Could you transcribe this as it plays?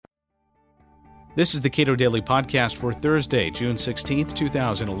This is the Cato Daily Podcast for Thursday, June 16th,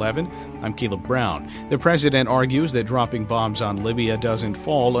 2011. I'm Caleb Brown. The president argues that dropping bombs on Libya doesn't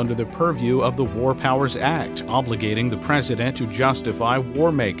fall under the purview of the War Powers Act, obligating the president to justify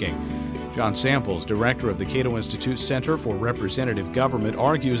war-making. John Samples, director of the Cato Institute Center for Representative Government,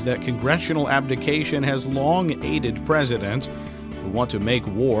 argues that congressional abdication has long aided presidents who want to make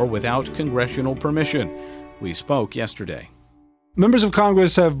war without congressional permission. We spoke yesterday. Members of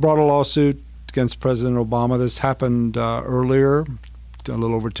Congress have brought a lawsuit against President Obama. This happened earlier, a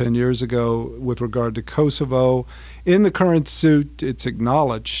little over 10 years ago, with regard to Kosovo. In the current suit, it's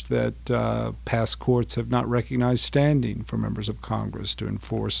acknowledged that past courts have not recognized standing for members of Congress to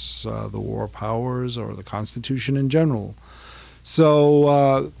enforce the war powers or the Constitution in general.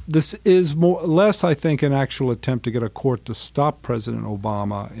 So this is more or less, I think, an actual attempt to get a court to stop President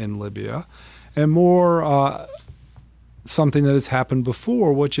Obama in Libya, and more something that has happened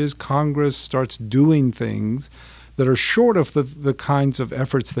before, which is Congress starts doing things that are short of the kinds of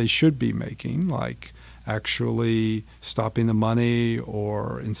efforts they should be making, like actually stopping the money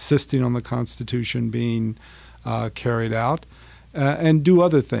or insisting on the Constitution being carried out, and do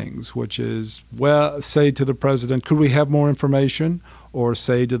other things, which is, well, say to the president, could we have more information? Or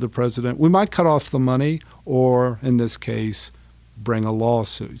say to the president, we might cut off the money, or in this case, bring a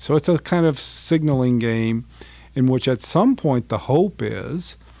lawsuit. So it's a kind of signaling game in which at some point the hope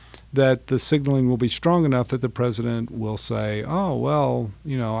is that the signaling will be strong enough that the president will say, oh, well,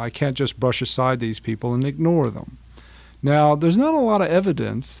 I can't just brush aside these people and ignore them. Now, there's not a lot of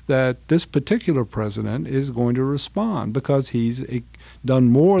evidence that this particular president is going to respond, because he's done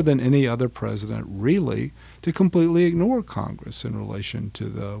more than any other president, really, to completely ignore Congress in relation to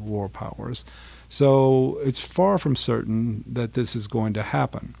the war powers. So it's far from certain that this is going to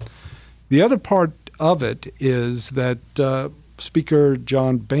happen. The other part of it is that Speaker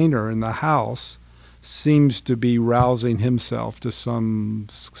John Boehner in the House seems to be rousing himself to some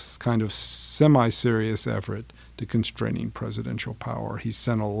kind of semi-serious effort to constraining presidential power. He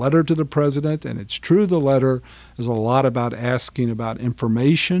sent a letter to the president, and it's true the letter is a lot about asking about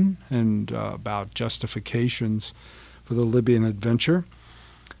information and about justifications for the Libyan adventure.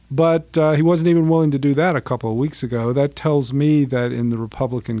 But he wasn't even willing to do that a couple of weeks ago. That tells me that in the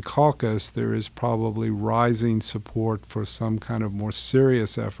Republican caucus there is probably rising support for some kind of more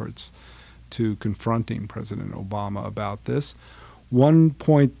serious efforts to confronting President Obama about this. One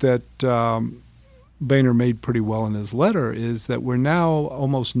point that Boehner made pretty well in his letter is that we're now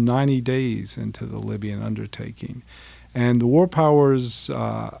almost 90 days into the Libyan undertaking. And the War Powers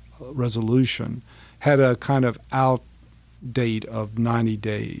resolution had a kind of date of 90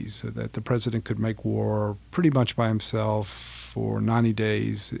 days, so that the president could make war pretty much by himself for 90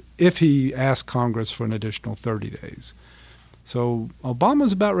 days if he asked Congress for an additional 30 days. So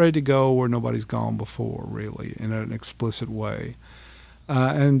Obama's about ready to go where nobody's gone before, really, in an explicit way.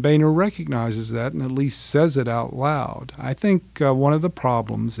 And Boehner recognizes that and at least says it out loud. I think one of the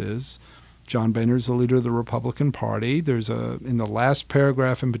problems is John Boehner is the leader of the Republican Party. In the last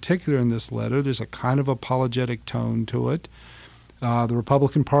paragraph in particular in this letter, there's a kind of apologetic tone to it. The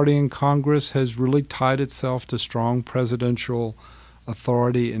Republican Party in Congress has really tied itself to strong presidential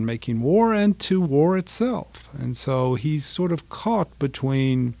authority in making war and to war itself. And so he's sort of caught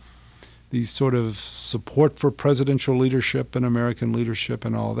between these sort of support for presidential leadership and American leadership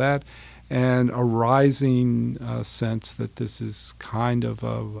and all that, and a rising sense that this is kind of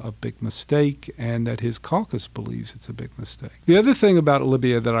a big mistake, and that his caucus believes it's a big mistake. The other thing about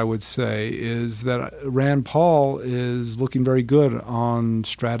Libya that I would say is that Rand Paul is looking very good on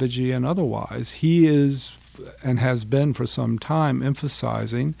strategy and otherwise. He is, and has been for some time,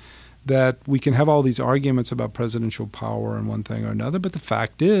 emphasizing that we can have all these arguments about presidential power and one thing or another, but the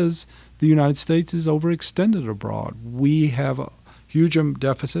fact is the United States is overextended abroad. We have huge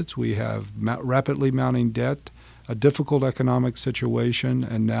deficits. We have rapidly mounting debt, a difficult economic situation,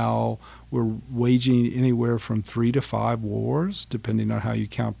 and now we're waging anywhere from 3 to 5 wars, depending on how you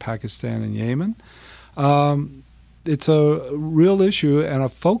count Pakistan and Yemen. It's a real issue and a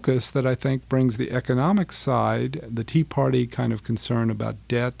focus that I think brings the economic side, the Tea Party kind of concern about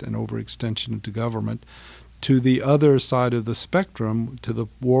debt and overextension into government, to the other side of the spectrum, to the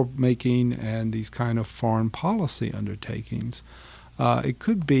war-making and these kind of foreign policy undertakings. It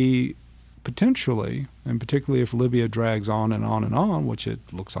could be potentially, and particularly if Libya drags on and on and on, which it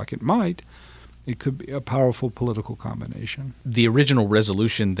looks like it might, it could be a powerful political combination. The original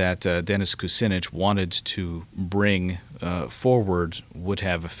resolution that Dennis Kucinich wanted to bring forward would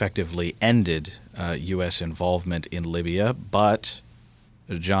have effectively ended U.S. involvement in Libya, but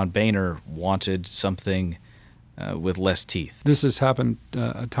John Boehner wanted something with less teeth. This has happened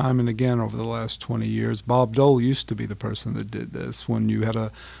time and again over the last 20 years. Bob Dole used to be the person that did this. When you had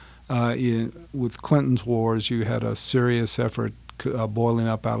with Clinton's wars, you had a serious effort boiling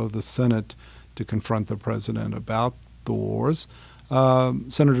up out of the Senate to confront the president about the wars.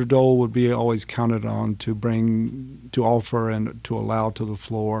 Senator Dole would be always counted on to offer and to allow to the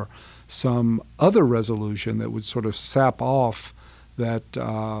floor some other resolution that would sort of sap off that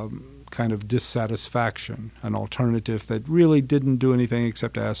kind of dissatisfaction, an alternative that really didn't do anything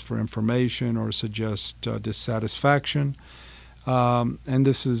except ask for information or suggest dissatisfaction. And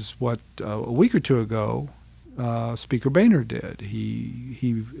this is what a week or two ago Speaker Boehner did.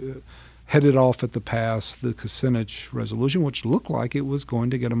 He headed off at the pass the Kucinich resolution, which looked like it was going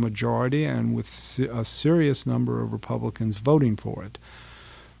to get a majority and with a serious number of Republicans voting for it.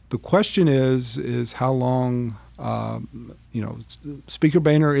 The question is how long, Speaker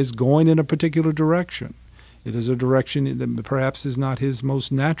Boehner is going in a particular direction. It is a direction that perhaps is not his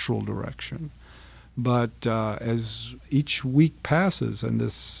most natural direction. But as each week passes and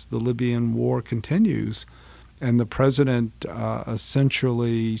the Libyan war continues, and the president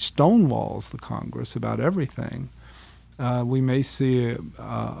essentially stonewalls the Congress about everything, we may see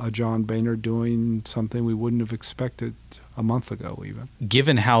a John Boehner doing something we wouldn't have expected a month ago even.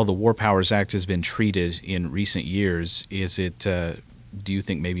 Given how the War Powers Act has been treated in recent years, do you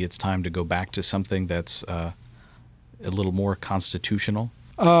think maybe it's time to go back to something that's a little more constitutional?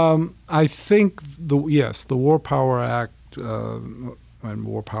 I think, the War Power Act and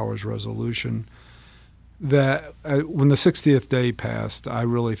War Powers Resolution, that when the 60th day passed, I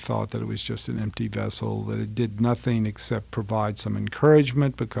really thought that it was just an empty vessel, that it did nothing except provide some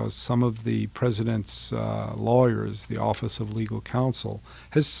encouragement because some of the president's lawyers, the Office of Legal Counsel,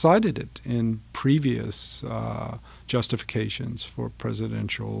 has cited it in previous justifications for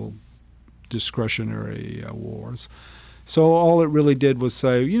presidential discretionary wars. So all it really did was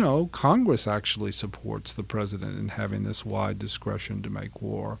say, Congress actually supports the president in having this wide discretion to make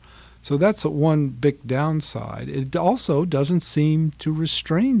war. So that's one big downside. It also doesn't seem to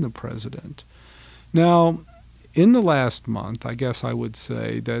restrain the president. Now, in the last month, I guess I would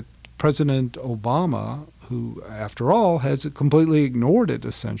say that President Obama, who, after all, has completely ignored it,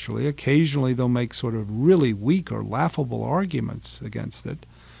 essentially, occasionally they'll make sort of really weak or laughable arguments against it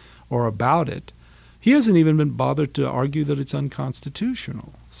or about it. He hasn't even been bothered to argue that it's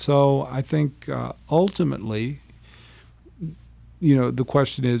unconstitutional. So I think ultimately, the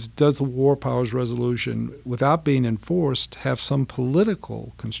question is, does the War Powers Resolution, without being enforced, have some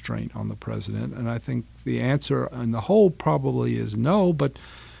political constraint on the president? And I think the answer on the whole probably is no. But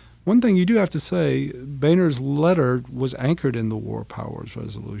one thing you do have to say, Boehner's letter was anchored in the War Powers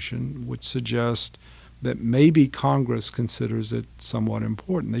Resolution, which suggests that maybe Congress considers it somewhat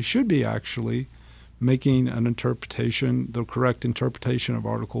important. They should be actually making an interpretation, the correct interpretation of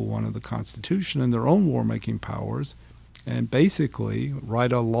Article 1 of the Constitution and their own war-making powers, and basically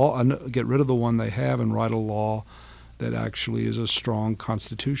write a law, get rid of the one they have and write a law that actually is a strong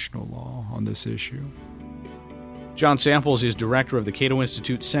constitutional law on this issue. John Samples is director of the Cato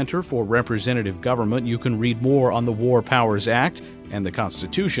Institute Center for Representative Government. You can read more on the War Powers Act and the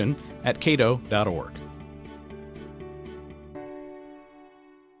Constitution at cato.org.